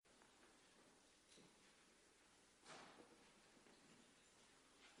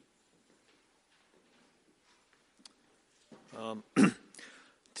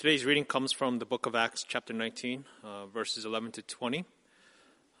Today's reading comes from the book of Acts, chapter 19, verses 11 to 20.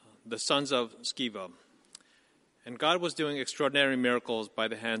 The sons of Sceva. And God was doing extraordinary miracles by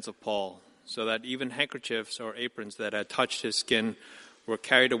the hands of Paul, so that even handkerchiefs or aprons that had touched his skin were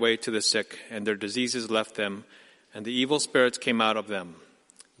carried away to the sick, and their diseases left them, and the evil spirits came out of them.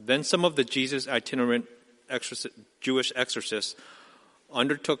 Then some of the Jesus itinerant Jewish exorcists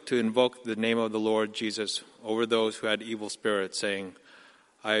undertook to invoke the name of the Lord Jesus over those who had evil spirits, saying,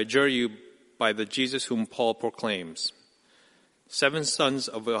 I adjure you by the Jesus whom Paul proclaims. 7 sons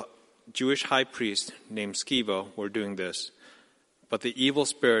of a Jewish high priest named Sceva were doing this. But the evil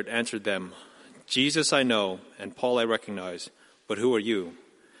spirit answered them, Jesus I know, and Paul I recognize, but who are you?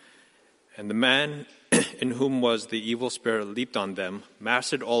 And the man in whom was the evil spirit leaped on them,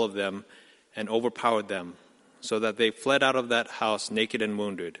 mastered all of them, and overpowered them, so that they fled out of that house naked and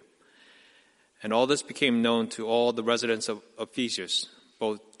wounded. And all this became known to all the residents of Ephesus,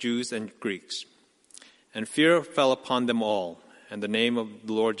 both Jews and Greeks. And fear fell upon them all, and the name of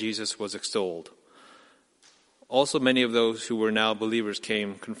the Lord Jesus was extolled. Also many of those who were now believers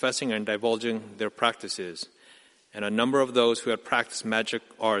came, confessing and divulging their practices. And a number of those who had practiced magic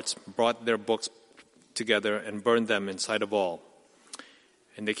arts brought their books together and burned them in sight of all.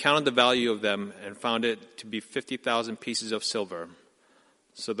 And they counted the value of them and found it to be 50,000 pieces of silver.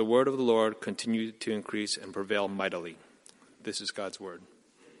 So the word of the Lord continued to increase and prevail mightily. This is God's word.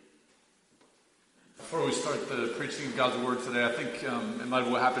 Before we start the preaching of God's word today, I think in light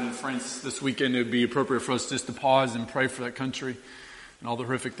of what happened in France this weekend, it would be appropriate for us just to pause and pray for that country and all the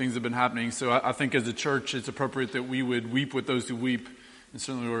horrific things that have been happening. So I think as a church, it's appropriate that we would weep with those who weep. And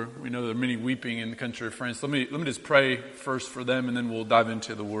certainly we know there are many weeping in the country of France. Let me just pray first for them, and then we'll dive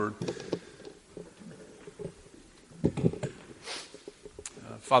into the word.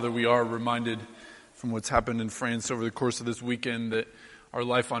 Father, we are reminded from what's happened in France over the course of this weekend that our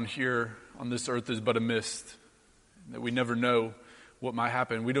life on this earth is but a mist, that we never know what might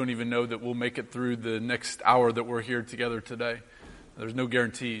happen. We don't even know that we'll make it through the next hour that we're here together today. There's no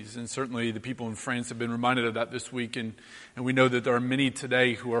guarantees, and certainly the people in France have been reminded of that this week, and we know that there are many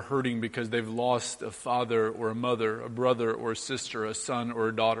today who are hurting because they've lost a father or a mother, a brother or a sister, a son or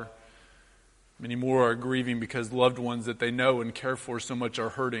a daughter. Many more are grieving because loved ones that they know and care for so much are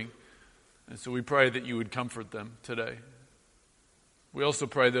hurting, and so we pray that you would comfort them today. We also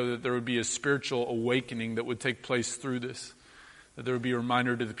pray, though, that there would be a spiritual awakening that would take place through this, that there would be a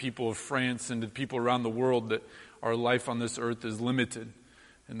reminder to the people of France and to the people around the world that our life on this earth is limited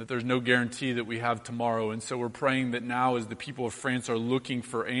and that there's no guarantee that we have tomorrow. And so we're praying that now, as the people of France are looking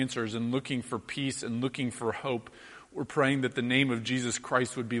for answers and looking for peace and looking for hope, we're praying that the name of Jesus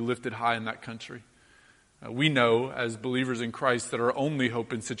Christ would be lifted high in that country. We know as believers in Christ that our only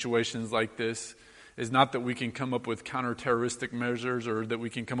hope in situations like this is not that we can come up with counter-terroristic measures or that we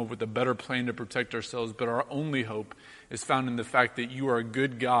can come up with a better plan to protect ourselves, but our only hope is found in the fact that you are a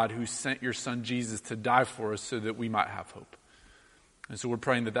good God who sent your son Jesus to die for us so that we might have hope. And so we're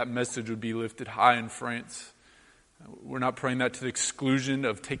praying that that message would be lifted high in France. We're not praying that to the exclusion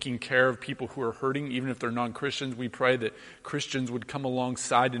of taking care of people who are hurting, even if they're non-Christians. We pray that Christians would come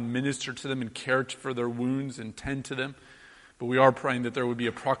alongside and minister to them and care for their wounds and tend to them. But we are praying that there would be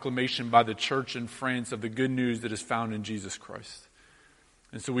a proclamation by the church in France of the good news that is found in Jesus Christ.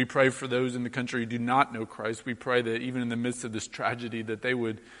 And so we pray for those in the country who do not know Christ. We pray that even in the midst of this tragedy that they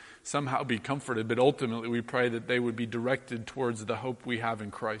would somehow be comforted. But ultimately we pray that they would be directed towards the hope we have in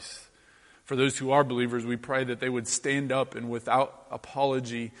Christ. For those who are believers, we pray that they would stand up and without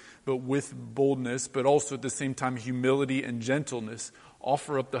apology, but with boldness, but also at the same time humility and gentleness,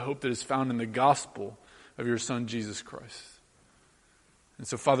 offer up the hope that is found in the gospel of your Son, Jesus Christ. And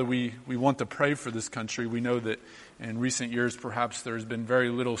so, Father, we want to pray for this country. We know that in recent years, perhaps there's been very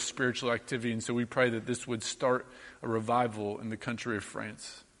little spiritual activity, and so we pray that this would start a revival in the country of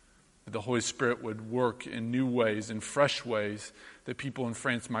France, that the Holy Spirit would work in new ways, in fresh ways, that people in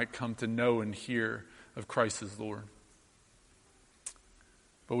France might come to know and hear of Christ as Lord.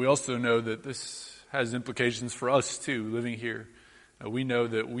 But we also know that this has implications for us, too, living here. We know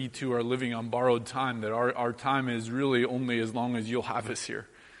that we too are living on borrowed time, that our time is really only as long as you'll have us here,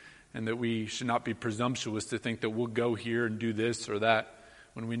 and that we should not be presumptuous to think that we'll go here and do this or that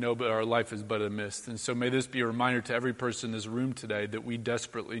when we know that our life is but a mist. And so may this be a reminder to every person in this room today that we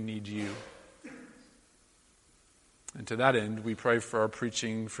desperately need you. And to that end, we pray for our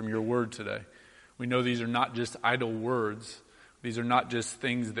preaching from your word today. We know these are not just idle words. These are not just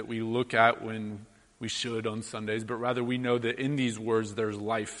things that we look at when we should on Sundays, but rather we know that in these words there's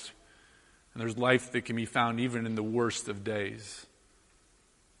life. And there's life that can be found even in the worst of days.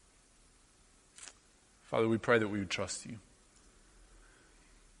 Father, we pray that we would trust you.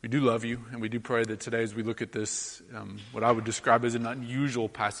 We do love you, and we do pray that today as we look at this, what I would describe as an unusual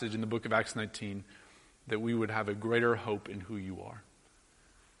passage in the book of Acts 19, that we would have a greater hope in who you are.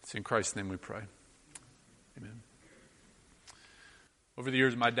 It's in Christ's name we pray. Amen. Over the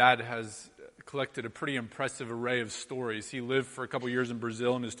years, my dad has collected a pretty impressive array of stories. He lived for a couple years in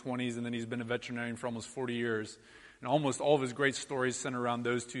Brazil in his 20s, and then he's been a veterinarian for almost 40 years. And almost all of his great stories center around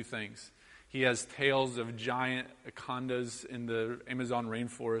those two things. He has tales of giant anacondas in the Amazon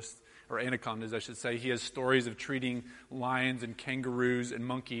rainforest, or anacondas, I should say. He has stories of treating lions and kangaroos and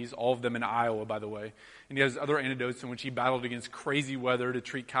monkeys, all of them in Iowa, by the way. And he has other anecdotes in which he battled against crazy weather to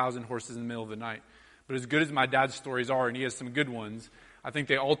treat cows and horses in the middle of the night. But as good as my dad's stories are, and he has some good ones, I think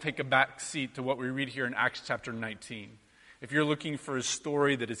they all take a back seat to what we read here in Acts chapter 19. If you're looking for a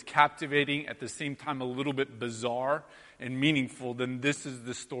story that is captivating, at the same time a little bit bizarre and meaningful, then this is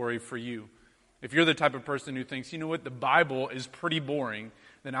the story for you. If you're the type of person who thinks, you know what, the Bible is pretty boring,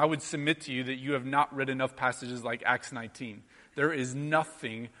 then I would submit to you that you have not read enough passages like Acts 19. There is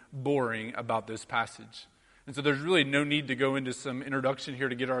nothing boring about this passage. And so there's really no need to go into some introduction here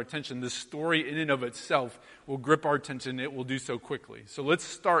to get our attention. The story in and of itself will grip our attention. It will do so quickly. So let's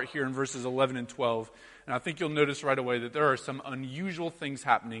start here in verses 11 and 12. And I think you'll notice right away that there are some unusual things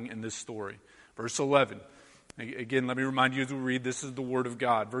happening in this story. Verse 11. Again, let me remind you as we read, this is the word of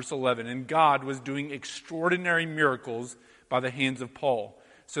God. Verse 11, and God was doing extraordinary miracles by the hands of Paul,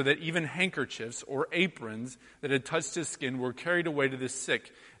 so that even handkerchiefs or aprons that had touched his skin were carried away to the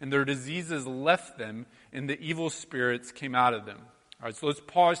sick, and their diseases left them, and the evil spirits came out of them. All right, so let's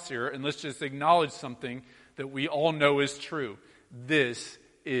pause here, and let's just acknowledge something that we all know is true. This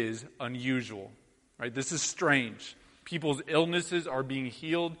is unusual. Right? This is strange. People's illnesses are being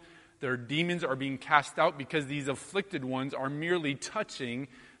healed. Their demons are being cast out because these afflicted ones are merely touching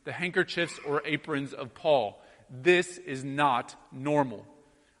the handkerchiefs or aprons of Paul. This is not normal.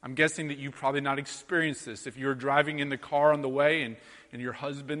 I'm guessing that you probably not experienced this. If you were driving in the car on the way and your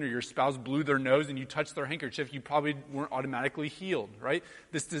husband or your spouse blew their nose and you touched their handkerchief, you probably weren't automatically healed, right?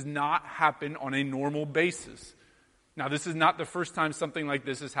 This does not happen on a normal basis. Now, this is not the first time something like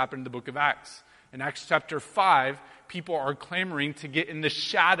this has happened in the book of Acts. In Acts chapter 5, people are clamoring to get in the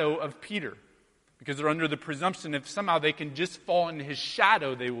shadow of Peter because they're under the presumption if somehow they can just fall in his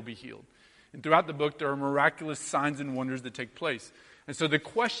shadow, they will be healed. And throughout the book, there are miraculous signs and wonders that take place. And so the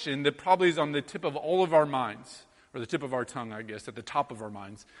question that probably is on the tip of all of our minds, or the tip of our tongue, I guess, at the top of our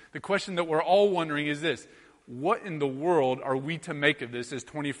minds, the question that we're all wondering is this: what in the world are we to make of this as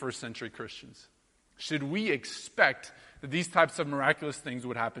 21st century Christians? Should we expect that these types of miraculous things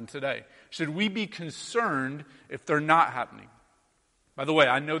would happen today? Should we be concerned if they're not happening? By the way,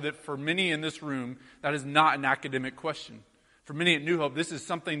 I know that for many in this room, that is not an academic question. For many at New Hope, this is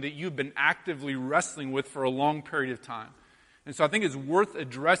something that you've been actively wrestling with for a long period of time. And so I think it's worth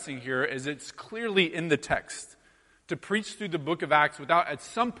addressing here as it's clearly in the text. To preach through the book of Acts without at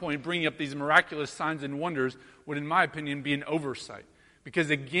some point bringing up these miraculous signs and wonders would, in my opinion, be an oversight.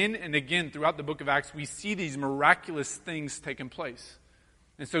 Because again and again throughout the book of Acts, we see these miraculous things taking place.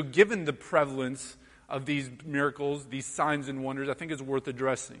 And so given the prevalence of these miracles, these signs and wonders, I think it's worth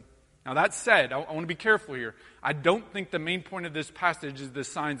addressing. Now that said, I want to be careful here. I don't think the main point of this passage is the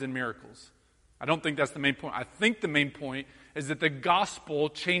signs and miracles. I don't think that's the main point. I think the main point is that the gospel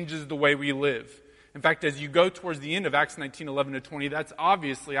changes the way we live. In fact, as you go towards the end of Acts 19, 11 to 20, that's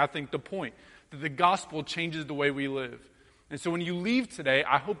obviously, I think, the point. That the gospel changes the way we live. And so when you leave today,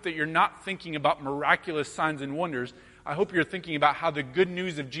 I hope that you're not thinking about miraculous signs and wonders. I hope you're thinking about how the good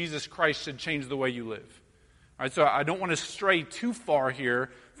news of Jesus Christ should change the way you live. All right, so I don't want to stray too far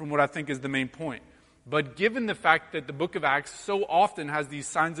here from what I think is the main point. But given the fact that the book of Acts so often has these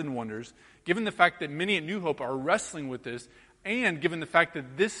signs and wonders, given the fact that many at New Hope are wrestling with this, and given the fact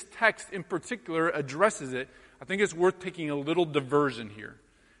that this text in particular addresses it, I think it's worth taking a little diversion here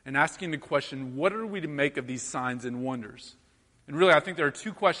and asking the question, what are we to make of these signs and wonders? And really, I think there are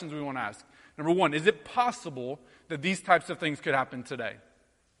two questions we want to ask. Number one, is it possible that these types of things could happen today?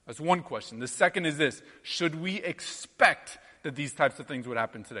 That's one question. The second is this: should we expect that these types of things would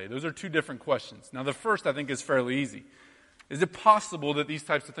happen today? Those are two different questions. Now, the first, I think, is fairly easy. Is it possible that these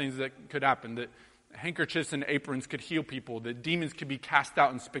types of things that could happen, that handkerchiefs and aprons could heal people, that demons could be cast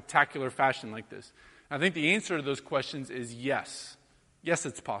out in spectacular fashion like this? I think the answer to those questions is yes. Yes,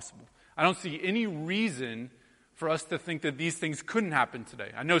 it's possible. I don't see any reason for us to think that these things couldn't happen today.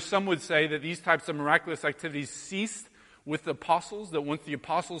 I know some would say that these types of miraculous activities ceased with the apostles, that once the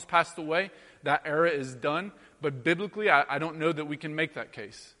apostles passed away, that era is done. But biblically, I don't know that we can make that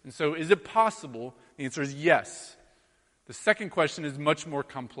case. And so is it possible? The answer is yes. The second question is much more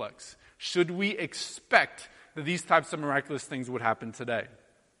complex. Should we expect that these types of miraculous things would happen today?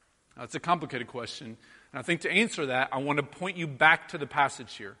 Now, it's a complicated question. And I think to answer that, I want to point you back to the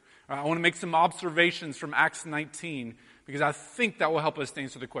passage here. I want to make some observations from Acts 19 because I think that will help us to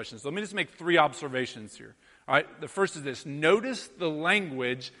answer the question. So let me just make 3 observations here. All right, the first is this. Notice the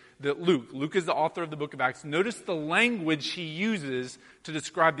language that Luke is the author of the book of Acts. Notice the language he uses to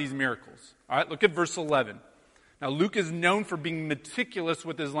describe these miracles. All right, look at verse 11. Now, Luke is known for being meticulous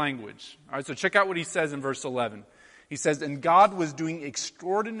with his language. All right, so check out what he says in verse 11. He says, "And God was doing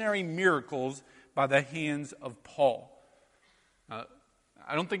extraordinary miracles by the hands of Paul."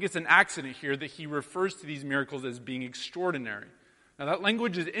 I don't think it's an accident here that he refers to these miracles as being extraordinary. Now, that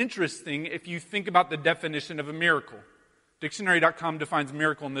language is interesting if you think about the definition of a miracle. Dictionary.com defines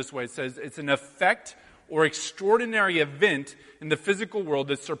miracle in this way. It says it's an effect or extraordinary event in the physical world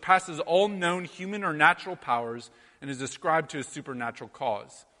that surpasses all known human or natural powers and is ascribed to a supernatural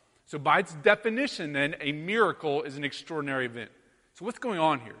cause. So by its definition, then, a miracle is an extraordinary event. So what's going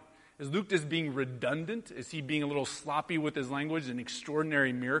on here? Is Luke just being redundant? Is he being a little sloppy with his language, an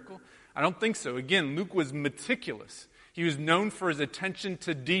extraordinary miracle? I don't think so. Again, Luke was meticulous. He was known for his attention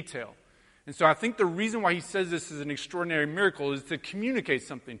to detail. And so I think the reason why he says this is an extraordinary miracle is to communicate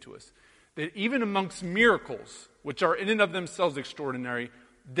something to us. That even amongst miracles, which are in and of themselves extraordinary,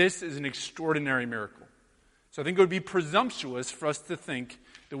 this is an extraordinary miracle. So I think it would be presumptuous for us to think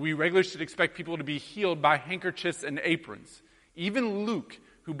that we regularly should expect people to be healed by handkerchiefs and aprons. Even Luke,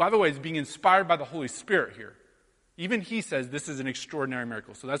 who, by the way, is being inspired by the Holy Spirit here, even he says this is an extraordinary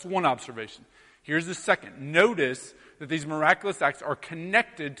miracle. So that's one observation. Here's the second. Notice that these miraculous acts are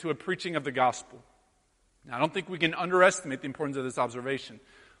connected to a preaching of the gospel. Now, I don't think we can underestimate the importance of this observation.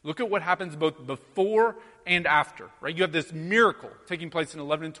 Look at what happens both before and after, right? You have this miracle taking place in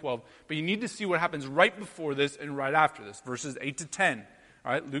 11 and 12, but you need to see what happens right before this and right after this, verses 8 to 10.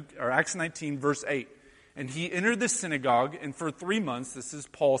 All right, Acts 19, verse 8. "And he entered the synagogue, and for 3 months," this is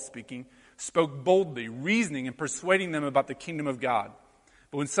Paul speaking, "spoke boldly, reasoning and persuading them about the kingdom of God.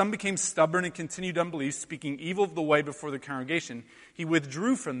 But when some became stubborn and continued unbelief, speaking evil of the way before the congregation, he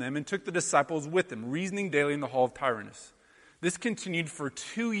withdrew from them and took the disciples with him, reasoning daily in the hall of Tyrannus. This continued for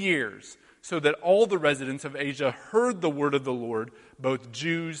 2 years, so that all the residents of Asia heard the word of the Lord, both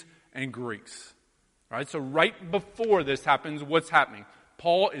Jews and Greeks." All right, so right before this happens, what's happening?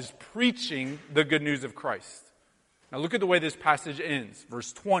 Paul is preaching the good news of Christ. Now look at the way this passage ends.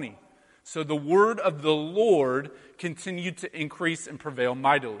 Verse 20. "So the word of the Lord continued to increase and prevail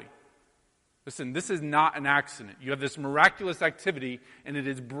mightily." Listen, this is not an accident. You have this miraculous activity, and it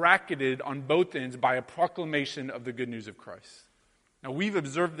is bracketed on both ends by a proclamation of the good news of Christ. Now, we've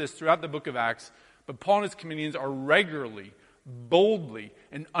observed this throughout the book of Acts, but Paul and his companions are regularly, boldly,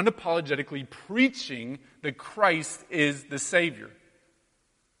 and unapologetically preaching that Christ is the Savior.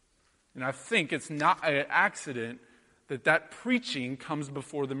 And I think it's not an accident that preaching comes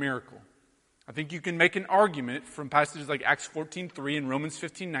before the miracle. I think you can make an argument from passages like Acts 14:3 and Romans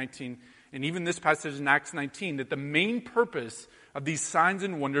 15:19, and even this passage in Acts 19, that the main purpose of these signs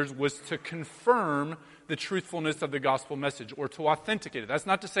and wonders was to confirm the truthfulness of the gospel message, or to authenticate it. That's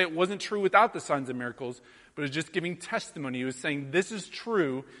not to say it wasn't true without the signs and miracles, but it's just giving testimony. It was saying this is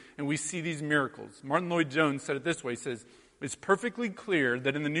true, and we see these miracles. Martin Lloyd-Jones said it this way. He says, "It's perfectly clear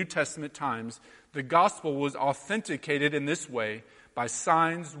that in the New Testament times, the gospel was authenticated in this way by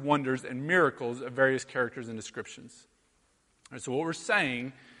signs, wonders, and miracles of various characters and descriptions." All right, so what we're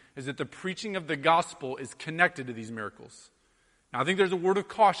saying is that the preaching of the gospel is connected to these miracles. Now, I think there's a word of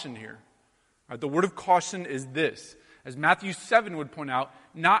caution here. All right, the word of caution is this. As Matthew 7 would point out,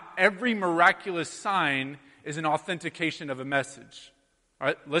 not every miraculous sign is an authentication of a message. All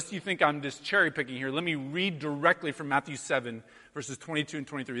right, lest you think I'm just cherry picking here, let me read directly from Matthew 7, verses 22 and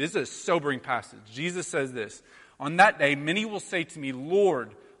 23. This is a sobering passage. Jesus says this, "On that day, many will say to me,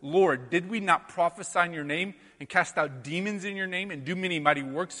 'Lord, Lord, did we not prophesy in your name and cast out demons in your name and do many mighty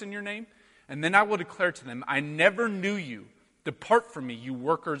works in your name?' And then I will declare to them, 'I never knew you. Depart from me, you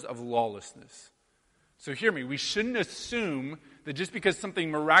workers of lawlessness.'" So hear me, we shouldn't assume that just because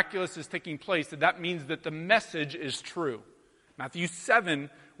something miraculous is taking place, that means that the message is true. Matthew 7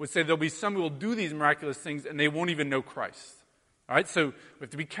 would say there'll be some who will do these miraculous things and they won't even know Christ. All right, so we have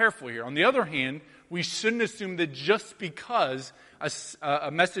to be careful here. On the other hand, we shouldn't assume that just because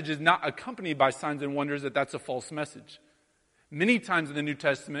a message is not accompanied by signs and wonders that that's a false message. Many times in the New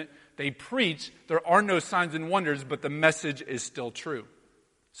Testament, they preach there are no signs and wonders, but the message is still true.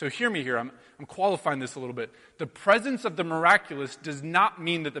 So hear me here. I'm qualifying this a little bit. The presence of the miraculous does not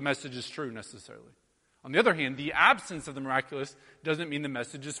mean that the message is true necessarily. On the other hand, the absence of the miraculous doesn't mean the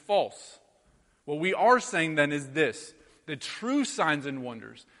message is false. What we are saying then is this: the true signs and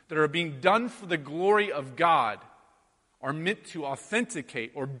wonders that are being done for the glory of God are meant to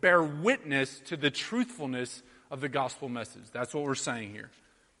authenticate or bear witness to the truthfulness of the gospel message. That's what we're saying here.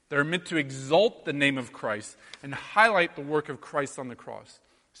 They're meant to exalt the name of Christ and highlight the work of Christ on the cross.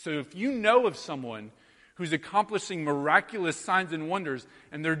 So if you know of someone who's accomplishing miraculous signs and wonders,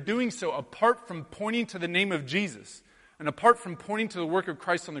 and they're doing so apart from pointing to the name of Jesus, and apart from pointing to the work of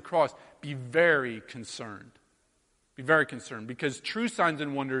Christ on the cross, be very concerned. Be very concerned, because true signs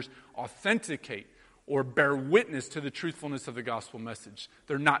and wonders authenticate or bear witness to the truthfulness of the gospel message.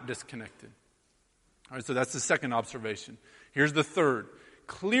 They're not disconnected. All right, so that's the second observation. Here's the third.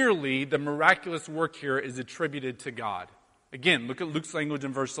 Clearly, the miraculous work here is attributed to God. Again, look at Luke's language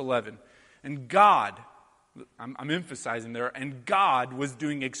in verse 11. And God, I'm emphasizing there, and God was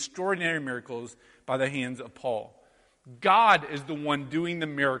doing extraordinary miracles by the hands of Paul. God is the one doing the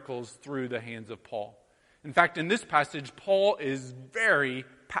miracles through the hands of Paul. In fact, in this passage, Paul is very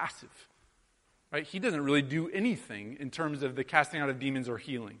passive. Right? He doesn't really do anything in terms of the casting out of demons or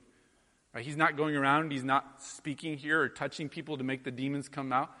healing. Right? He's not going around, he's not speaking here or touching people to make the demons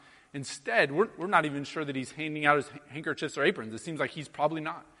come out. Instead, we're not even sure that he's handing out his handkerchiefs or aprons. It seems like he's probably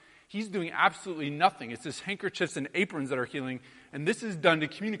not. He's doing absolutely nothing. It's his handkerchiefs and aprons that are healing, and this is done to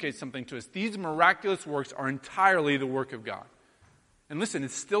communicate something to us. These miraculous works are entirely the work of God. And listen,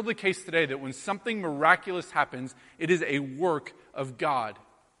 it's still the case today that when something miraculous happens, it is a work of God.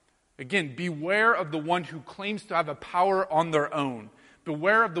 Again, beware of the one who claims to have a power on their own.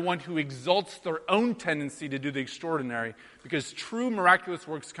 Beware of the one who exalts their own tendency to do the extraordinary, because true miraculous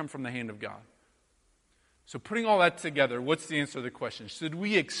works come from the hand of God. So putting all that together, what's the answer to the question? Should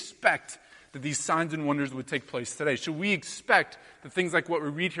we expect that these signs and wonders would take place today? Should we expect that things like what we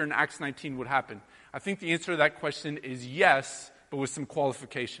read here in Acts 19 would happen? I think the answer to that question is yes, but with some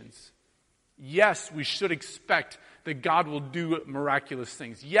qualifications. Yes, we should expect that God will do miraculous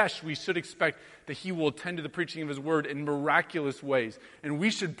things. Yes, we should expect that He will attend to the preaching of His word in miraculous ways. And we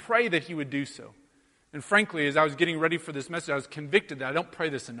should pray that He would do so. And frankly, as I was getting ready for this message, I was convicted that I don't pray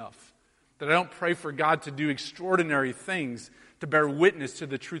this enough. That I don't pray for God to do extraordinary things to bear witness to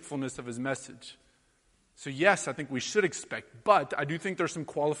the truthfulness of His message. So yes, I think we should expect, but I do think there's some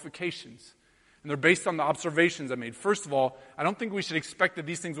qualifications. And they're based on the observations I made. First of all, I don't think we should expect that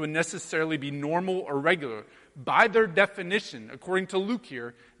these things would necessarily be normal or regular. By their definition, according to Luke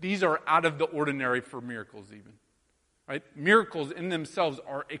here, these are out of the ordinary for miracles even. Right? Miracles in themselves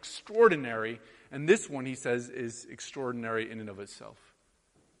are extraordinary, and this one, he says, is extraordinary in and of itself.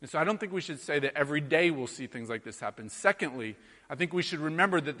 And so I don't think we should say that every day we'll see things like this happen. Secondly, I think we should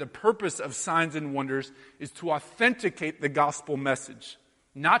remember that the purpose of signs and wonders is to authenticate the gospel message,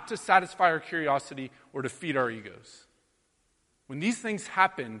 not to satisfy our curiosity or to feed our egos. When these things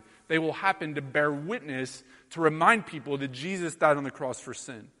happen, they will happen to bear witness, to remind people that Jesus died on the cross for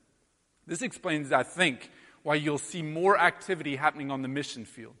sin. This explains, I think, why you'll see more activity happening on the mission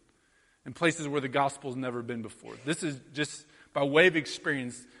field in places where the gospel's never been before. This is just by way of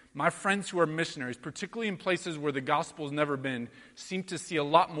experience. My friends who are missionaries, particularly in places where the gospel's never been, seem to see a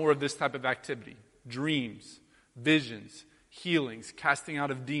lot more of this type of activity. Dreams, visions, healings, casting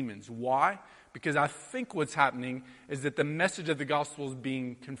out of demons. Why? Because I think what's happening is that the message of the gospel is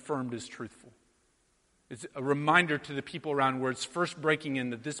being confirmed as truthful. It's a reminder to the people around where it's first breaking in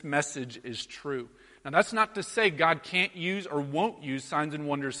that this message is true. Now that's not to say God can't use or won't use signs and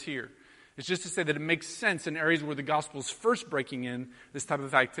wonders here. It's just to say that it makes sense in areas where the gospel is first breaking in, this type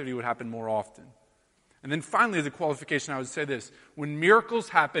of activity would happen more often. And then finally, as a qualification, I would say this. When miracles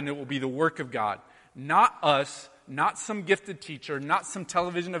happen, it will be the work of God. Not us, not some gifted teacher, not some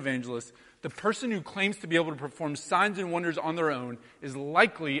television evangelist. The person who claims to be able to perform signs and wonders on their own is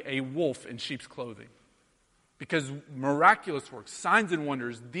likely a wolf in sheep's clothing. Because miraculous works, signs and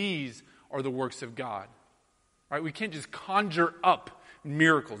wonders, these are the works of God. Right? We can't just conjure up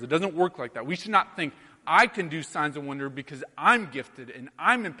miracles. It doesn't work like that. We should not think, I can do signs and wonders because I'm gifted and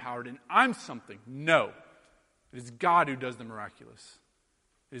I'm empowered and I'm something. No. It is God who does the miraculous.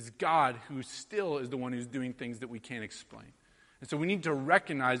 It is God who still is the one who's doing things that we can't explain. And so we need to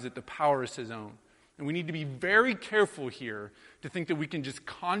recognize that the power is His own. And we need to be very careful here to think that we can just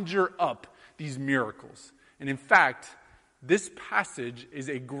conjure up these miracles. And in fact, this passage is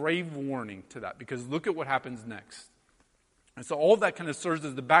a grave warning to that, because look at what happens next. And so all of that kind of serves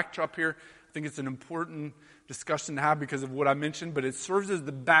as the backdrop here. I think it's an important discussion to have because of what I mentioned, but it serves as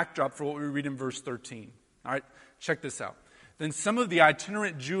the backdrop for what we read in verse 13. All right, check this out. Then some of the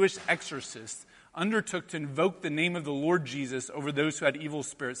itinerant Jewish exorcists undertook to invoke the name of the Lord Jesus over those who had evil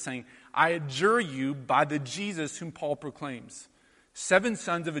spirits, saying, I adjure you by the Jesus whom Paul proclaims. 7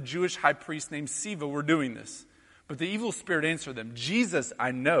 sons of a Jewish high priest named Sceva were doing this. But the evil spirit answered them, Jesus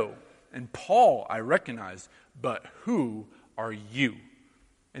I know, and Paul I recognize, but who are you?"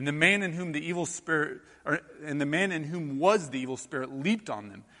 And the man in whom was the evil spirit leaped on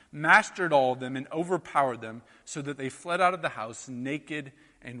them, mastered all of them, and overpowered them, so that they fled out of the house naked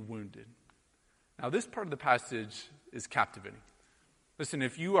and wounded. Now, this part of the passage is captivating. Listen,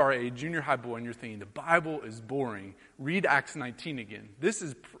 if you are a junior high boy and you're thinking the Bible is boring, read Acts 19 again. This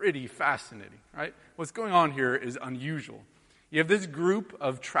is pretty fascinating, right? What's going on here is unusual. You have this group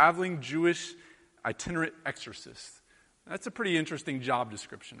of traveling Jewish itinerant exorcists. That's a pretty interesting job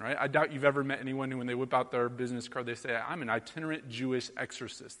description, right? I doubt you've ever met anyone who, when they whip out their business card, they say, "I'm an itinerant Jewish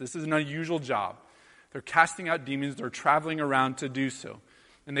exorcist." This is an unusual job. They're casting out demons. They're traveling around to do so.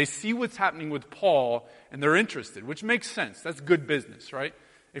 And they see what's happening with Paul, and they're interested, which makes sense. That's good business, right?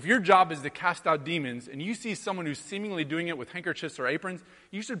 If your job is to cast out demons, and you see someone who's seemingly doing it with handkerchiefs or aprons,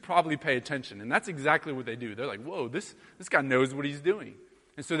 you should probably pay attention. And that's exactly what they do. They're like, "Whoa, this guy knows what he's doing."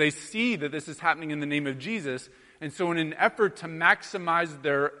 And so they see that this is happening in the name of Jesus. And so in an effort to maximize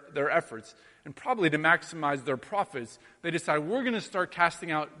their efforts, and probably to maximize their profits, they decide, we're going to start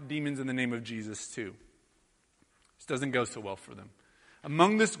casting out demons in the name of Jesus too. This doesn't go so well for them.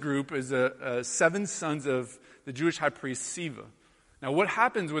 Among this group is 7 sons of the Jewish high priest Sceva. Now, what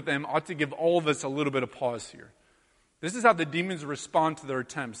happens with them ought to give all of us a little bit of pause here. This is how the demons respond to their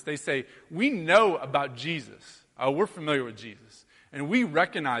attempts. They say, "We know about Jesus. We're familiar with Jesus. And we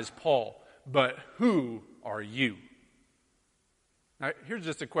recognize Paul, but who are you?" Now, here's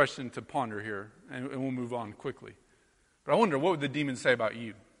just a question to ponder here, and we'll move on quickly. But I wonder, what would the demons say about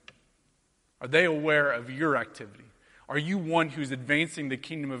you? Are they aware of your activity? Are you one who's advancing the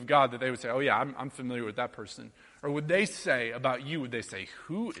kingdom of God that they would say, "Oh yeah, I'm familiar with that person"? Or would they say about you, would they say,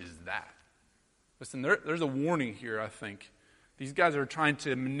 "Who is that?" Listen, there's a warning here, I think. These guys are trying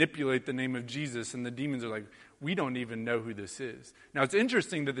to manipulate the name of Jesus, and the demons are like, "We don't even know who this is." Now, it's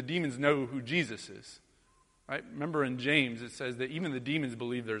interesting that the demons know who Jesus is. Right? Remember in James, it says that even the demons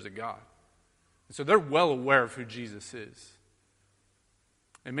believe there's a God. And so they're well aware of who Jesus is.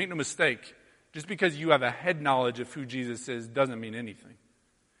 And make no mistake, just because you have a head knowledge of who Jesus is doesn't mean anything.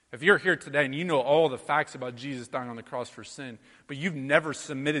 If you're here today and you know all the facts about Jesus dying on the cross for sin, but you've never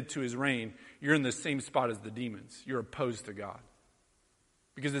submitted to his reign, you're in the same spot as the demons. You're opposed to God.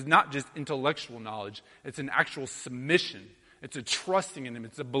 Because it's not just intellectual knowledge, it's an actual submission. It's a trusting in him.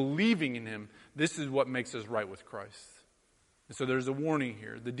 It's a believing in him. This is what makes us right with Christ. And so there's a warning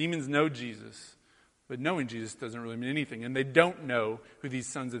here. The demons know Jesus, but knowing Jesus doesn't really mean anything. And they don't know who these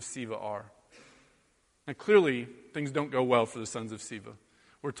sons of Sceva are. Now clearly, things don't go well for the sons of Sceva.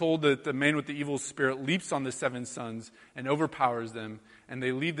 We're told that the man with the evil spirit leaps on the 7 sons and overpowers them, and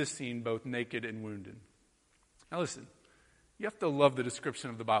they leave the scene both naked and wounded. Now listen, you have to love the description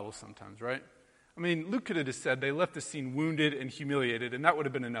of the Bible sometimes, right? I mean, Luke could have just said they left the scene wounded and humiliated, and that would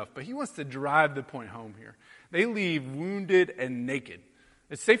have been enough. But he wants to drive the point home here. They leave wounded and naked.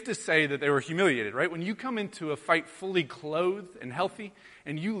 It's safe to say that they were humiliated, right? When you come into a fight fully clothed and healthy,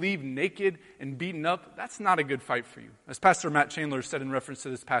 and you leave naked and beaten up, that's not a good fight for you. As Pastor Matt Chandler said in reference to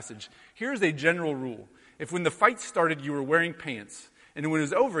this passage, here's a general rule. If when the fight started you were wearing pants, and when it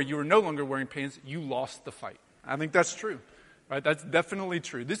was over you were no longer wearing pants, you lost the fight. I think that's true. Right, that's definitely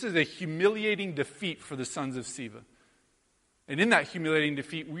true. This is a humiliating defeat for the sons of Sceva. And in that humiliating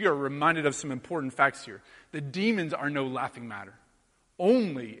defeat, we are reminded of some important facts here. The demons are no laughing matter.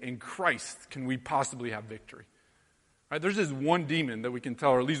 Only in Christ can we possibly have victory. Right, there's this one demon that we can tell,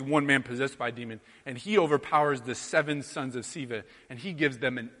 or at least one man possessed by a demon, and he overpowers the 7 sons of Sceva, and he gives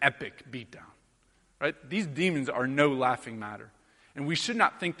them an epic beatdown. Right? These demons are no laughing matter. And we should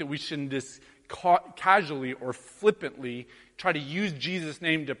not think that we shouldn't just casually or flippantly try to use Jesus'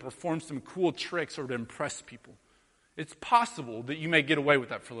 name to perform some cool tricks or to impress people. It's possible that you may get away with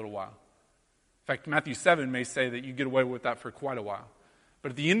that for a little while. In fact, Matthew 7 may say that you get away with that for quite a while.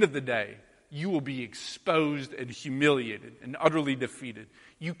 But at the end of the day, you will be exposed and humiliated and utterly defeated.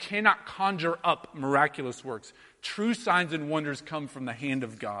 You cannot conjure up miraculous works. True signs and wonders come from the hand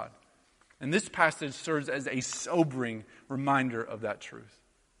of God. And this passage serves as a sobering reminder of that truth.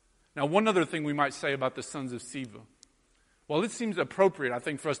 Now, one other thing we might say about the sons of Sceva. While it seems appropriate, I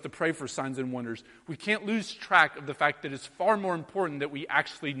think, for us to pray for signs and wonders, we can't lose track of the fact that it's far more important that we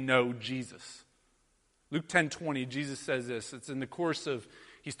actually know Jesus. Luke 10:20, Jesus says this. It's in the course of,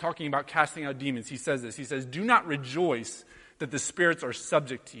 he's talking about casting out demons. He says this. He says, "Do not rejoice that the spirits are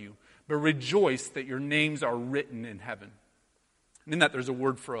subject to you, but rejoice that your names are written in heaven." And in that, there's a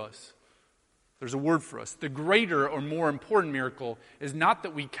word for us. There's a word for us. The greater or more important miracle is not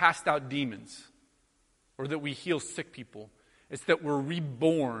that we cast out demons or that we heal sick people. It's that we're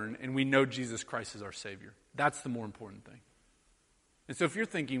reborn and we know Jesus Christ is our Savior. That's the more important thing. And so if you're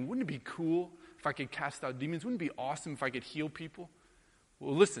thinking, wouldn't it be cool if I could cast out demons? Wouldn't it be awesome if I could heal people?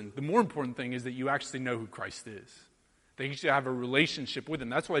 Well, listen, the more important thing is that you actually know who Christ is. That you should have a relationship with him.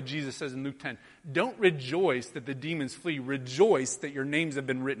 That's why Jesus says in Luke 10, don't rejoice that the demons flee. Rejoice that your names have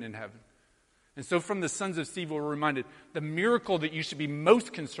been written in heaven. And so from the sons of Sceva, we're reminded the miracle that you should be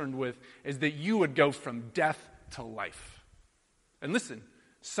most concerned with is that you would go from death to life. And listen,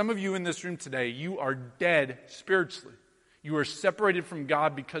 some of you in this room today, you are dead spiritually. You are separated from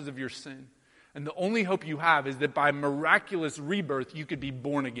God because of your sin. And the only hope you have is that by miraculous rebirth, you could be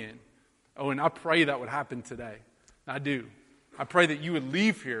born again. Oh, and I pray that would happen today. I do. I pray that you would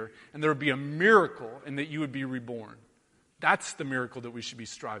leave here and there would be a miracle and that you would be reborn. That's the miracle that we should be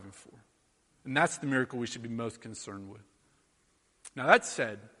striving for. And that's the miracle we should be most concerned with. Now that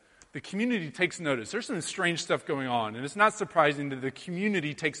said, the community takes notice. There's some strange stuff going on, and it's not surprising that the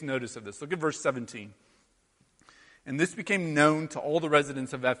community takes notice of this. Look at verse 17. And this became known to all the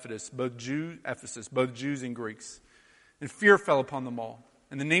residents of Ephesus, both Jews and Greeks. And fear fell upon them all.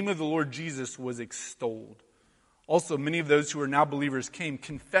 And the name of the Lord Jesus was extolled. Also, many of those who were now believers came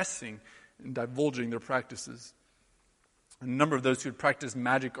confessing and divulging their practices. And a number of those who had practiced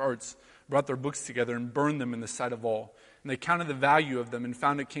magic arts brought their books together and burned them in the sight of all. And they counted the value of them and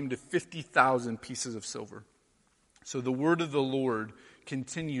found it came to 50,000 pieces of silver. So the word of the Lord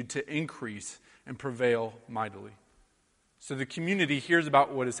continued to increase and prevail mightily. So the community hears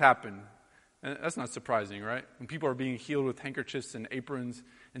about what has happened. And that's not surprising, right? When people are being healed with handkerchiefs and aprons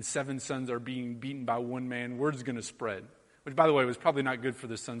and 7 sons are being beaten by one man, word's going to spread. Which, by the way, was probably not good for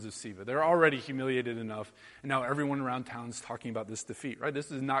the sons of Sceva. They're already humiliated enough, and now everyone around town is talking about this defeat, right?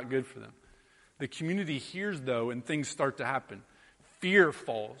 This is not good for them. The community hears, though, and things start to happen. Fear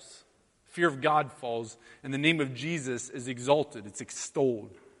falls. Fear of God falls, and the name of Jesus is exalted. It's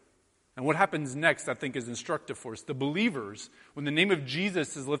extolled. And what happens next, I think, is instructive for us. The believers, when the name of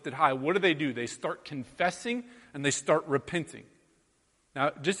Jesus is lifted high, what do? They start confessing, and they start repenting.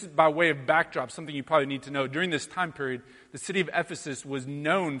 Now, just by way of backdrop, something you probably need to know, during this time period, the city of Ephesus was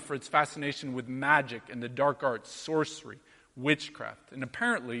known for its fascination with magic and the dark arts, sorcery, witchcraft. And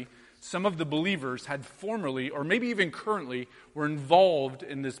apparently, some of the believers had formerly, or maybe even currently, were involved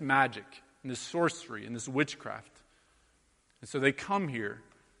in this magic, in this sorcery, in this witchcraft. And so they come here,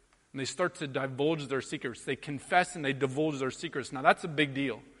 and they start to divulge their secrets. They confess and they divulge their secrets. Now, that's a big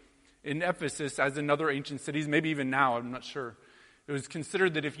deal. In Ephesus, as in other ancient cities, maybe even now, I'm not sure, it was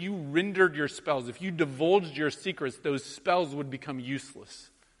considered that if you rendered your spells, if you divulged your secrets, those spells would become useless.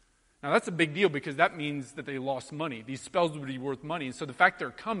 Now that's a big deal because that means that they lost money. These spells would be worth money. And so the fact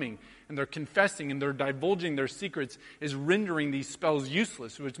they're coming and they're confessing and they're divulging their secrets is rendering these spells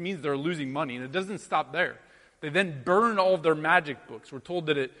useless, which means they're losing money. And it doesn't stop there. They then burn all of their magic books. We're told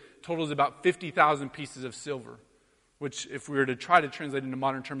that it totals about 50,000 pieces of silver, which if we were to try to translate into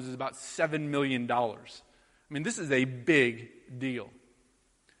modern terms is about $7 million. I mean, this is a big deal.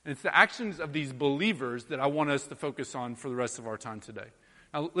 And it's the actions of these believers that I want us to focus on for the rest of our time today.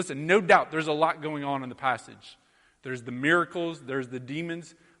 Now, listen, no doubt there's a lot going on in the passage. There's the miracles, there's the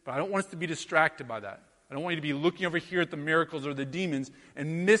demons, but I don't want us to be distracted by that. I don't want you to be looking over here at the miracles or the demons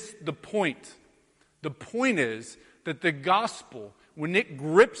and miss the point. The point is that the gospel, when it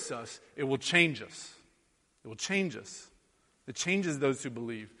grips us, it will change us. It will change us. It changes those who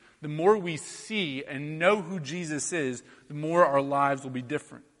believe. The more we see and know who Jesus is, the more our lives will be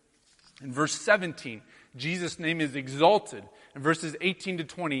different. In verse 17, Jesus' name is exalted. In verses 18 to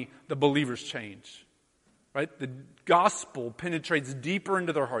 20, the believers change. Right? The gospel penetrates deeper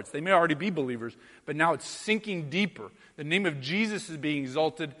into their hearts. They may already be believers, but now it's sinking deeper. The name of Jesus is being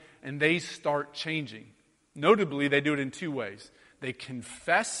exalted, and they start changing. Notably, they do it in 2 ways. They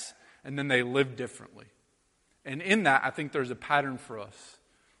confess, and then they live differently. And in that, I think there's a pattern for us.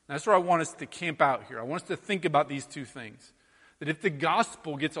 That's where I want us to camp out here. I want us to think about these 2 things. That if the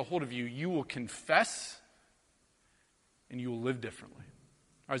gospel gets a hold of you, you will confess and you will live differently.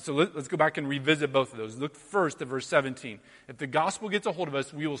 All right, so let's go back and revisit both of those. Look first at verse 17. If the gospel gets a hold of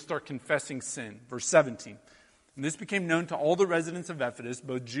us, we will start confessing sin. Verse 17. And this became known to all the residents of Ephesus,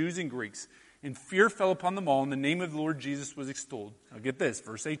 both Jews and Greeks. And fear fell upon them all, and the name of the Lord Jesus was extolled. Now get this,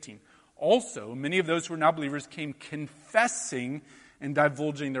 verse 18. Also, many of those who were now believers came confessing and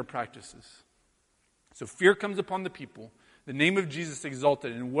divulging their practices. So fear comes upon the people. The name of Jesus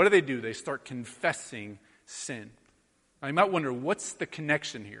exalted. And what do? They start confessing sin. Now you might wonder, what's the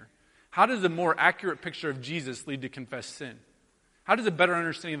connection here? How does a more accurate picture of Jesus lead to confess sin? How does a better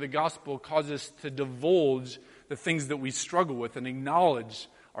understanding of the gospel cause us to divulge the things that we struggle with and acknowledge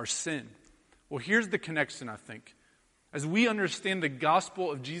our sin? Well, here's the connection, I think. As we understand the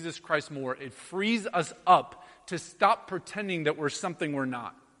gospel of Jesus Christ more, it frees us up to stop pretending that we're something we're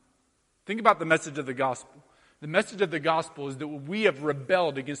not. Think about the message of the gospel. The message of the gospel is that we have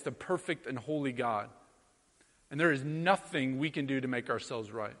rebelled against a perfect and holy God. And there is nothing we can do to make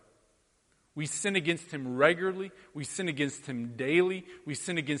ourselves right. We sin against him regularly. We sin against him daily. We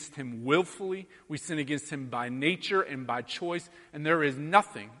sin against him willfully. We sin against him by nature and by choice. And there is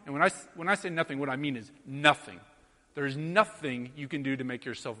nothing. And when I say nothing, what I mean is nothing. There is nothing you can do to make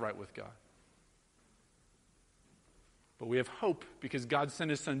yourself right with God. But we have hope because God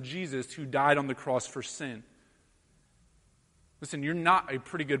sent his son Jesus who died on the cross for sin. Listen, you're not a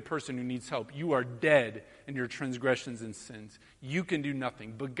pretty good person who needs help. You are dead in your transgressions and sins. You can do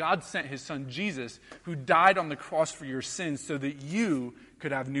nothing. But God sent his son Jesus who died on the cross for your sins so that you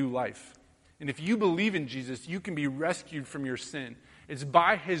could have new life. And if you believe in Jesus, you can be rescued from your sin. It's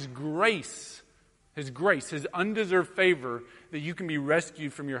by his grace, his undeserved favor, that you can be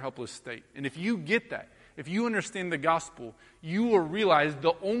rescued from your helpless state. And if you get that, if you understand the gospel, you will realize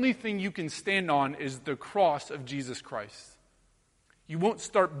the only thing you can stand on is the cross of Jesus Christ. You won't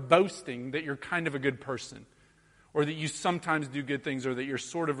start boasting that you're kind of a good person, or that you sometimes do good things, or that you're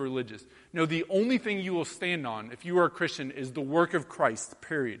sort of religious. No, the only thing you will stand on, if you are a Christian, is the work of Christ,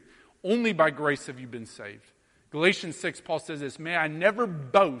 period. Only by grace have you been saved. Galatians 6, Paul says this, "May I never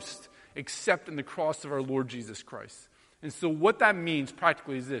boast except in the cross of our Lord Jesus Christ." And so what that means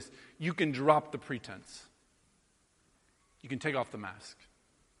practically is this: you can drop the pretense. You can take off the mask.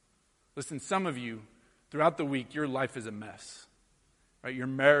 Listen, some of you, throughout the week, your life is a mess. Right? Your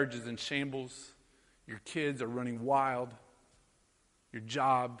marriage is in shambles. Your kids are running wild. Your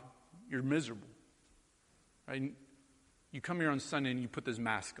job, you're miserable. Right? And you come here on Sunday and you put this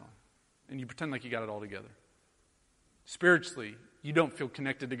mask on. And you pretend like you got it all together. Spiritually, you don't feel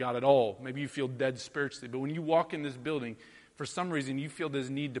connected to God at all. Maybe you feel dead spiritually. But when you walk in this building, for some reason you feel this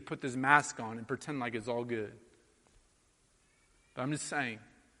need to put this mask on and pretend like it's all good. But I'm just saying,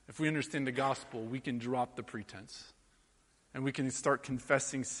 if we understand the gospel, we can drop the pretense. And we can start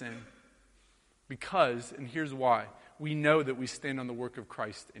confessing sin. Because, and here's why, we know that we stand on the work of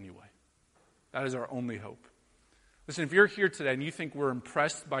Christ anyway. That is our only hope. Listen, if you're here today and you think we're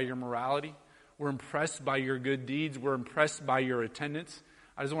impressed by your morality, we're impressed by your good deeds, we're impressed by your attendance,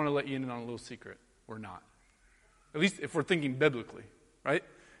 I just want to let you in on a little secret. We're not. At least if we're thinking biblically, right?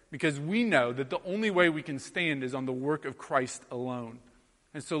 Because we know that the only way we can stand is on the work of Christ alone.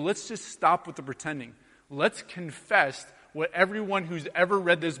 And so let's just stop with the pretending. Let's confess what everyone who's ever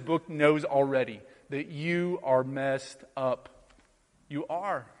read this book knows already, that you are messed up. You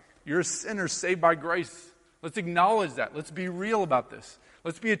are. You're a sinner saved by grace. Let's acknowledge that. Let's be real about this.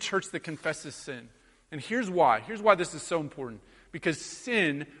 Let's be a church that confesses sin. And here's why. Here's why this is so important. Because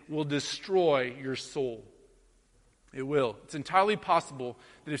sin will destroy your soul. It will. It's entirely possible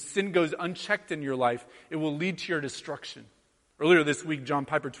that if sin goes unchecked in your life, it will lead to your destruction. Earlier this week, John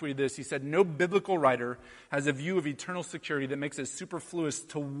Piper tweeted this. He said, "No biblical writer has a view of eternal security that makes it superfluous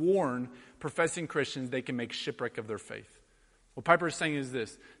to warn professing Christians they can make shipwreck of their faith." What Piper is saying is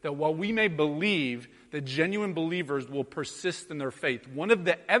this, that while we may believe that genuine believers will persist in their faith, one of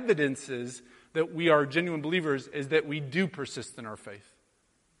the evidences that we are genuine believers is that we do persist in our faith.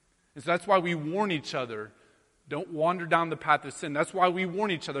 And so that's why we warn each other, don't wander down the path of sin. That's why we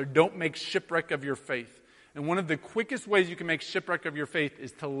warn each other, don't make shipwreck of your faith. And one of the quickest ways you can make shipwreck of your faith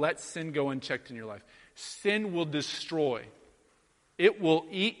is to let sin go unchecked in your life. Sin will destroy. It will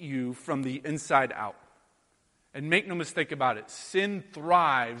eat you from the inside out. And make no mistake about it, sin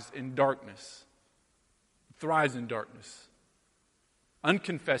thrives in darkness. It thrives in darkness.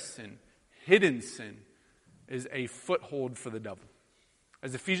 Unconfessed sin, hidden sin, is a foothold for the devil.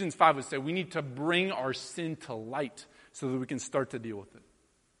 As Ephesians 5 would say, we need to bring our sin to light so that we can start to deal with it.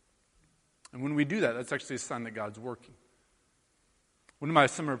 And when we do that, that's actually a sign that God's working. One of my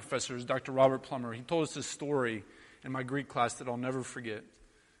seminar professors, Dr. Robert Plummer, he told us a story in my Greek class that I'll never forget.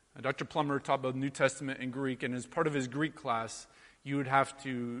 Dr. Plummer taught both New Testament and Greek, and as part of his Greek class, you would have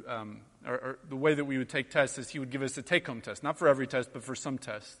to, or the way that we would take tests is he would give us a take-home test. Not for every test, but for some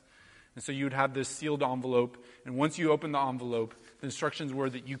tests. And so you would have this sealed envelope, and once you open the envelope, the instructions were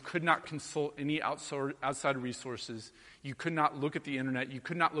that you could not consult any outside resources. You could not look at the internet. You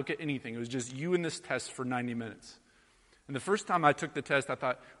could not look at anything. It was just you and this test for 90 minutes. And the first time I took the test, I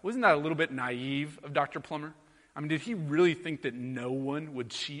thought, wasn't that a little bit naive of Dr. Plummer? I mean, did he really think that no one would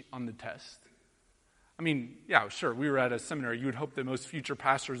cheat on the test? I mean, yeah, sure, we were at a seminary. You would hope that most future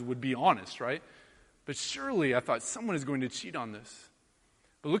pastors would be honest, right? But surely, I thought, someone is going to cheat on this.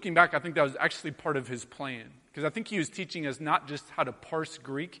 But looking back, I think that was actually part of his plan. Because I think he was teaching us not just how to parse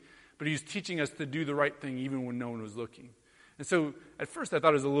Greek, but he was teaching us to do the right thing even when no one was looking. And so at first I thought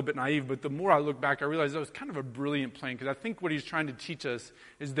it was a little bit naive, but the more I look back, I realized that was kind of a brilliant plan, because I think what he's trying to teach us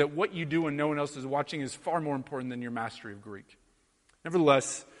is that what you do when no one else is watching is far more important than your mastery of Greek.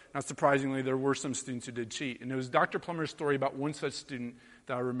 Nevertheless, not surprisingly, there were some students who did cheat. And it was Dr. Plummer's story about one such student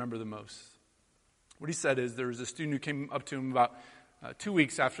that I remember the most. What he said is there was a student who came up to him about 2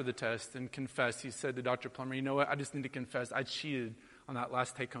 weeks after the test and confessed. He said to Dr. Plummer, you know what, I just need to confess, I cheated on that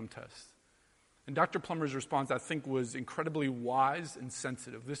last take-home test. And Dr. Plummer's response, I think, was incredibly wise and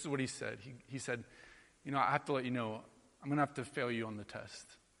sensitive. This is what he said. He said, you know, I have to let you know, I'm going to have to fail you on the test.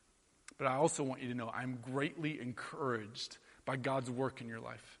 But I also want you to know I'm greatly encouraged by God's work in your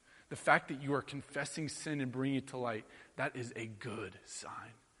life. The fact that you are confessing sin and bringing it to light, that is a good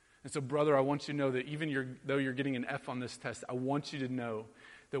sign. And so, brother, I want you to know that even though you're getting an F on this test, I want you to know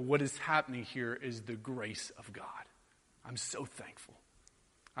that what is happening here is the grace of God. I'm so thankful.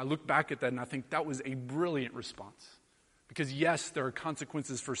 I look back at that and I think that was a brilliant response. Because yes, there are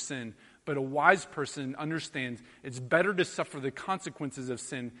consequences for sin, but a wise person understands it's better to suffer the consequences of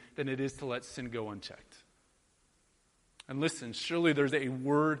sin than it is to let sin go unchecked. And listen, surely there's a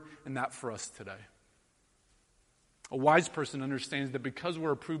word in that for us today. A wise person understands that because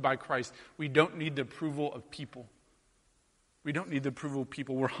we're approved by Christ, we don't need the approval of people. We don't need the approval of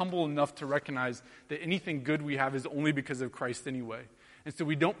people. We're humble enough to recognize that anything good we have is only because of Christ anyway. And so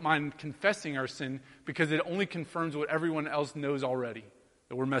we don't mind confessing our sin because it only confirms what everyone else knows already,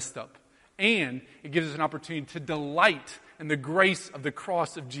 that we're messed up. And it gives us an opportunity to delight in the grace of the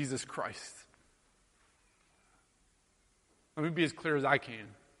cross of Jesus Christ. Let me be as clear as I can.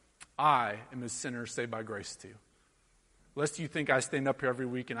 I am a sinner saved by grace too. Lest you think I stand up here every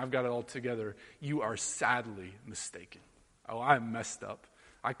week and I've got it all together, you are sadly mistaken. Oh, I'm messed up.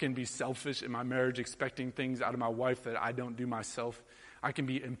 I can be selfish in my marriage, expecting things out of my wife that I don't do myself. I can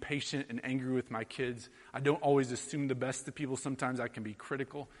be impatient and angry with my kids. I don't always assume the best of people. Sometimes I can be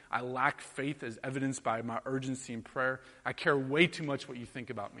critical. I lack faith as evidenced by my urgency in prayer. I care way too much what you think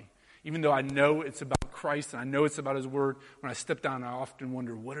about me. Even though I know it's about Christ and I know it's about His Word, when I step down, I often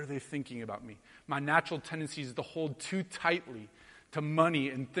wonder, what are they thinking about me? My natural tendency is to hold too tightly to money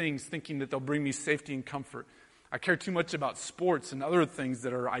and things, thinking that they'll bring me safety and comfort. I care too much about sports and other things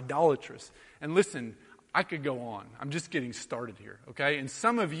that are idolatrous. And listen, I could go on. I'm just getting started here, okay? And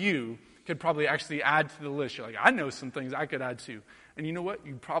some of you could probably actually add to the list. You're like, I know some things I could add to. And you know what?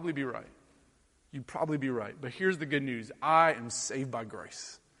 You'd probably be right. You'd probably be right. But here's the good news. I am saved by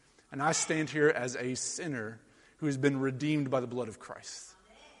grace. And I stand here as a sinner who has been redeemed by the blood of Christ.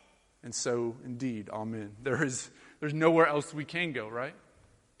 And so, indeed, amen. There's nowhere else we can go, right?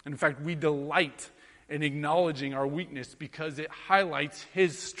 And in fact, we delight in acknowledging our weakness because it highlights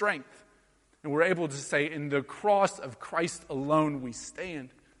His strength. And we're able to say, in the cross of Christ alone we stand.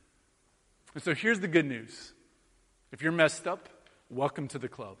 And so here's the good news. If you're messed up, welcome to the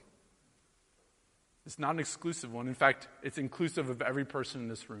club. It's not an exclusive one. In fact, it's inclusive of every person in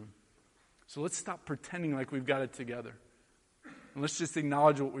this room. So let's stop pretending like we've got it together. And let's just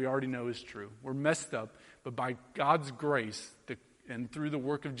acknowledge what we already know is true. We're messed up, but by God's grace and through the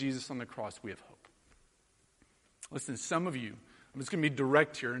work of Jesus on the cross, we have hope. Listen, some of you, I'm just going to be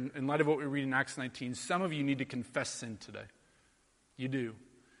direct here. In light of what we read in Acts 19, some of you need to confess sin today. You do.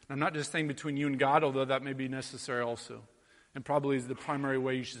 And I'm not just saying between you and God, although that may be necessary also. And probably is the primary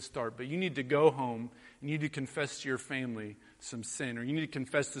way you should start. But you need to go home and you need to confess to your family some sin. Or you need to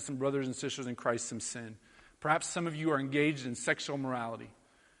confess to some brothers and sisters in Christ some sin. Perhaps some of you are engaged in sexual morality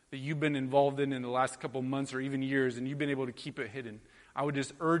that you've been involved in the last couple months or even years, and you've been able to keep it hidden. I would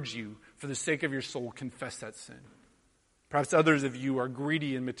just urge you, for the sake of your soul, confess that sin. Perhaps others of you are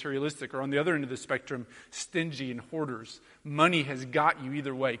greedy and materialistic, or on the other end of the spectrum, stingy and hoarders. Money has got you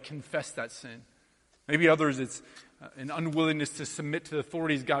either way. Confess that sin. Maybe others, it's an unwillingness to submit to the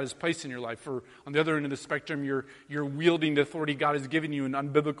authorities God has placed in your life. Or on the other end of the spectrum, you're wielding the authority God has given you in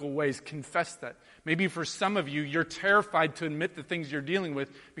unbiblical ways. Confess that. Maybe for some of you, you're terrified to admit the things you're dealing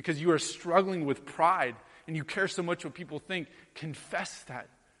with because you are struggling with pride and you care so much what people think. Confess that.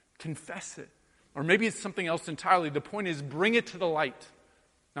 Confess it. Or maybe it's something else entirely. The point is, bring it to the light.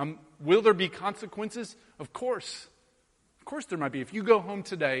 Now, will there be consequences? Of course. Of course there might be. If you go home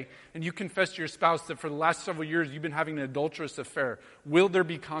today and you confess to your spouse that for the last several years you've been having an adulterous affair, will there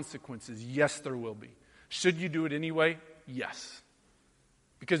be consequences? Yes, there will be. Should you do it anyway? Yes.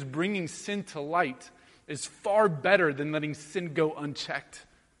 Because bringing sin to light is far better than letting sin go unchecked.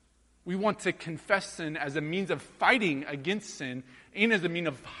 We want to confess sin as a means of fighting against sin and as a means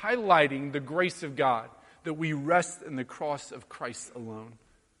of highlighting the grace of God, that we rest in the cross of Christ alone.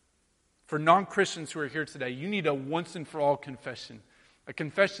 For non-Christians who are here today, you need a once and for all confession A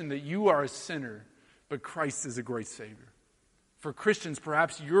confession that you are a sinner, but Christ is a great Savior. For Christians,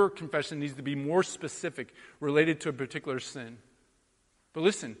 perhaps your confession needs to be more specific, related to a particular sin. But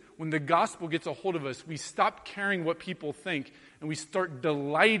listen, when the gospel gets a hold of us, we stop caring what people think, and we start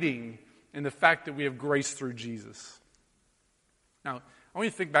delighting in the fact that we have grace through Jesus. Now, I want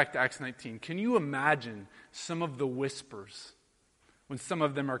you to think back to Acts 19. Can you imagine some of the whispers when some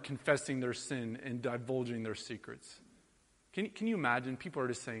of them are confessing their sin and divulging their secrets? Can you imagine? People are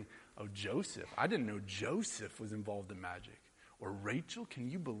just saying, oh, Joseph, I didn't know Joseph was involved in magic. Or Rachel, can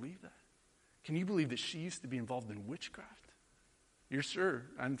you believe that? Can you believe that she used to be involved in witchcraft? You're sure.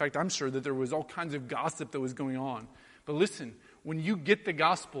 In fact, I'm sure that there was all kinds of gossip that was going on. But listen, when you get the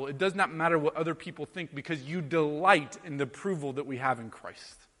gospel, it does not matter what other people think because you delight in the approval that we have in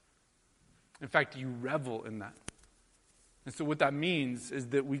Christ. In fact, you revel in that. And so what that means is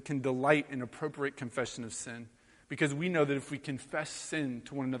that we can delight in appropriate confession of sin because we know that if we confess sin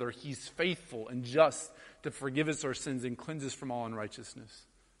to one another, He's faithful and just to forgive us our sins and cleanse us from all unrighteousness.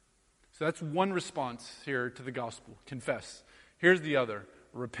 So that's one response here to the gospel, confess. Here's the other,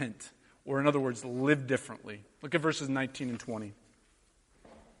 repent. Or in other words, live differently. Look at verses 19 and 20.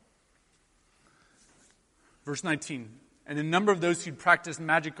 Verse 19. And a number of those who'd practiced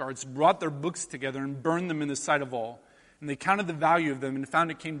magic arts brought their books together and burned them in the sight of all. And they counted the value of them and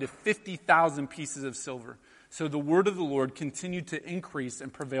found it came to 50,000 pieces of silver. So the word of the Lord continued to increase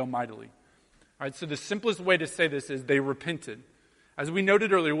and prevail mightily. All right, so the simplest way to say this is they repented. As we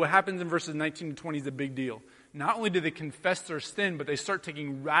noted earlier, what happens in verses 19 and 20 is a big deal. Not only do they confess their sin, but they start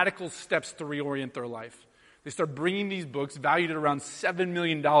taking radical steps to reorient their life. They start bringing these books, valued at around $7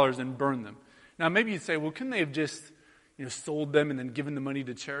 million, and burn them. Now, maybe you'd say, well, couldn't they have just sold them and then given the money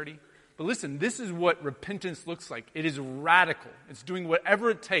to charity? But listen, this is what repentance looks like. It is radical. It's doing whatever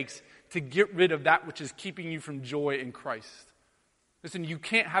it takes to get rid of that which is keeping you from joy in Christ. Listen, you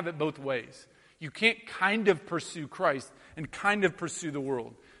can't have it both ways. You can't kind of pursue Christ and kind of pursue the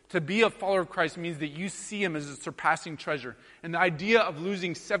world. To be a follower of Christ means that you see Him as a surpassing treasure. And the idea of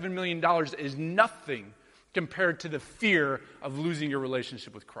losing $7 million is nothing compared to the fear of losing your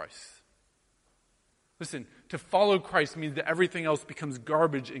relationship with Christ. Listen, to follow Christ means that everything else becomes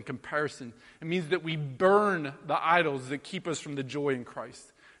garbage in comparison. It means that we burn the idols that keep us from the joy in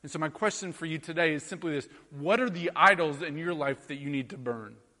Christ. And so my question for you today is simply this. What are the idols in your life that you need to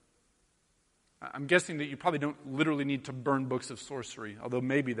burn? I'm guessing that you probably don't literally need to burn books of sorcery, although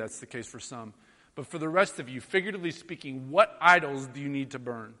maybe that's the case for some. But for the rest of you, figuratively speaking, what idols do you need to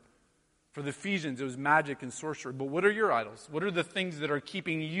burn? For the Ephesians, it was magic and sorcery. But what are your idols? What are the things that are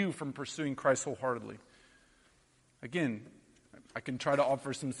keeping you from pursuing Christ wholeheartedly? Again, I can try to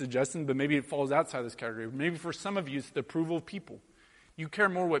offer some suggestions, but maybe it falls outside this category. Maybe for some of you, it's the approval of people. You care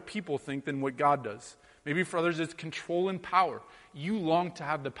more what people think than what God does. Maybe for others, it's control and power. You long to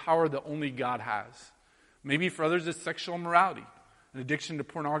have the power that only God has. Maybe for others, it's sexual immorality, an addiction to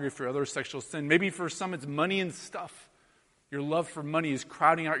pornography or other sexual sin. Maybe for some, it's money and stuff. Your love for money is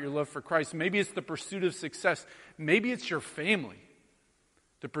crowding out your love for Christ. Maybe it's the pursuit of success. Maybe it's your family.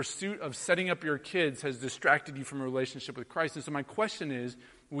 The pursuit of setting up your kids has distracted you from a relationship with Christ. And so my question is,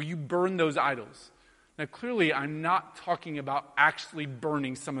 will you burn those idols? Now, clearly, I'm not talking about actually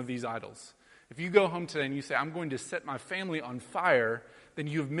burning some of these idols. If you go home today and you say, I'm going to set my family on fire, then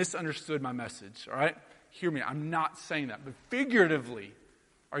you have misunderstood my message, all right? Hear me, I'm not saying that. But figuratively,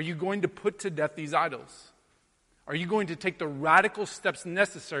 are you going to put to death these idols? Are you going to take the radical steps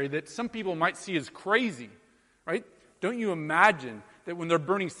necessary that some people might see as crazy, right? Don't you imagine that when they're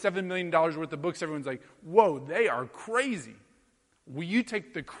burning $7 million worth of books, everyone's like, whoa, they are crazy. Will you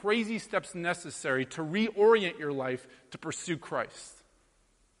take the crazy steps necessary to reorient your life to pursue Christ?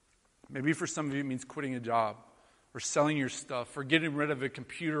 Maybe for some of you it means quitting a job, or selling your stuff, or getting rid of a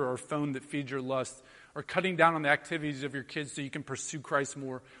computer or phone that feeds your lust, or cutting down on the activities of your kids so you can pursue Christ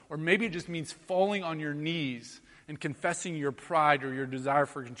more. Or maybe it just means falling on your knees and confessing your pride or your desire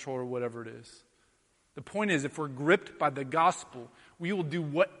for control or whatever it is. The point is, if we're gripped by the gospel, we will do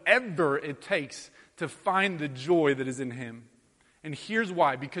whatever it takes to find the joy that is in Him. And here's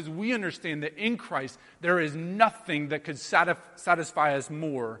why. Because we understand that in Christ, there is nothing that could satisfy us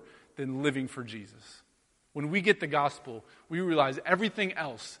more than living for Jesus. When we get the gospel, we realize everything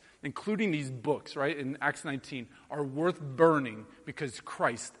else, including these books, right, in Acts 19, are worth burning because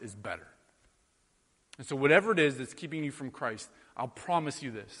Christ is better. And so whatever it is that's keeping you from Christ, I'll promise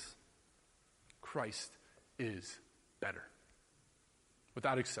you this. Christ is better.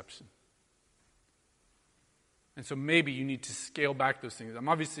 Without exception. And so maybe you need to scale back those things. I'm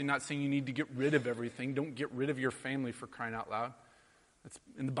obviously not saying you need to get rid of everything. Don't get rid of your family for crying out loud. It's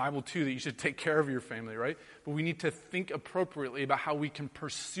in the Bible too that you should take care of your family, right? But we need to think appropriately about how we can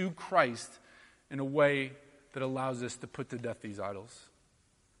pursue Christ in a way that allows us to put to death these idols.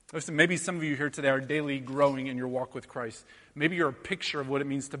 Listen, maybe some of you here today are daily growing in your walk with Christ. Maybe you're a picture of what it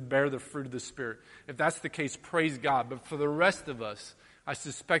means to bear the fruit of the Spirit. If that's the case, praise God. But for the rest of us, I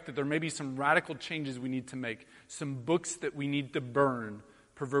suspect that there may be some radical changes we need to make, some books that we need to burn,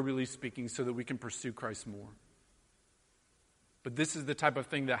 proverbially speaking, so that we can pursue Christ more. But this is the type of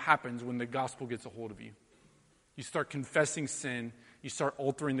thing that happens when the gospel gets a hold of you. You start confessing sin. You start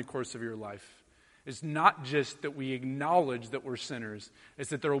altering the course of your life. It's not just that we acknowledge that we're sinners. It's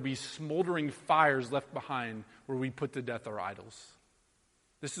that there will be smoldering fires left behind where we put to death our idols.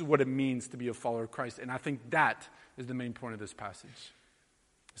 This is what it means to be a follower of Christ. And I think that is the main point of this passage.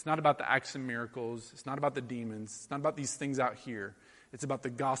 It's not about the acts and miracles. It's not about the demons. It's not about these things out here. It's about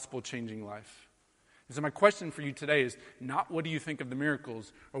the gospel changing life. And so my question for you today is not what do you think of the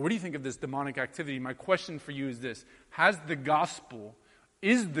miracles or what do you think of this demonic activity? My question for you is this: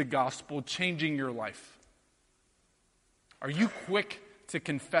 is the gospel changing your life? Are you quick to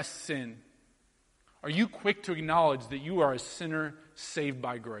confess sin? Are you quick to acknowledge that you are a sinner saved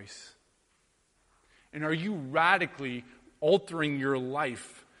by grace? And are you radically altering your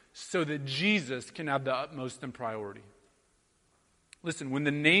life so that Jesus can have the utmost in priority? Listen, when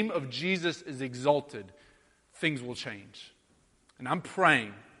the name of Jesus is exalted, things will change. And I'm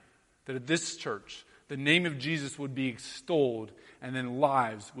praying that at this church, the name of Jesus would be extolled and then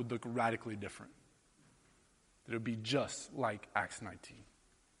lives would look radically different. That it would be just like Acts 19.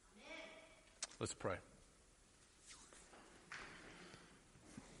 Let's pray.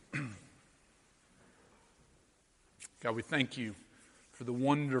 God, we thank you for the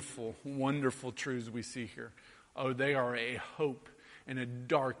wonderful, wonderful truths we see here. Oh, they are a hope in a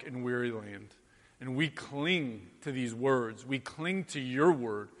dark and weary land. And we cling to these words. We cling to your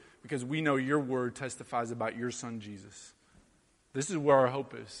word because we know your word testifies about your son, Jesus. This is where our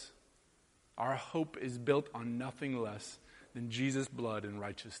hope is. Our hope is built on nothing less than Jesus' blood and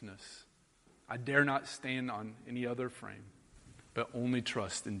righteousness. I dare not stand on any other frame, but only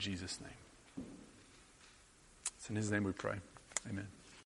trust in Jesus' name. It's in his name we pray. Amen.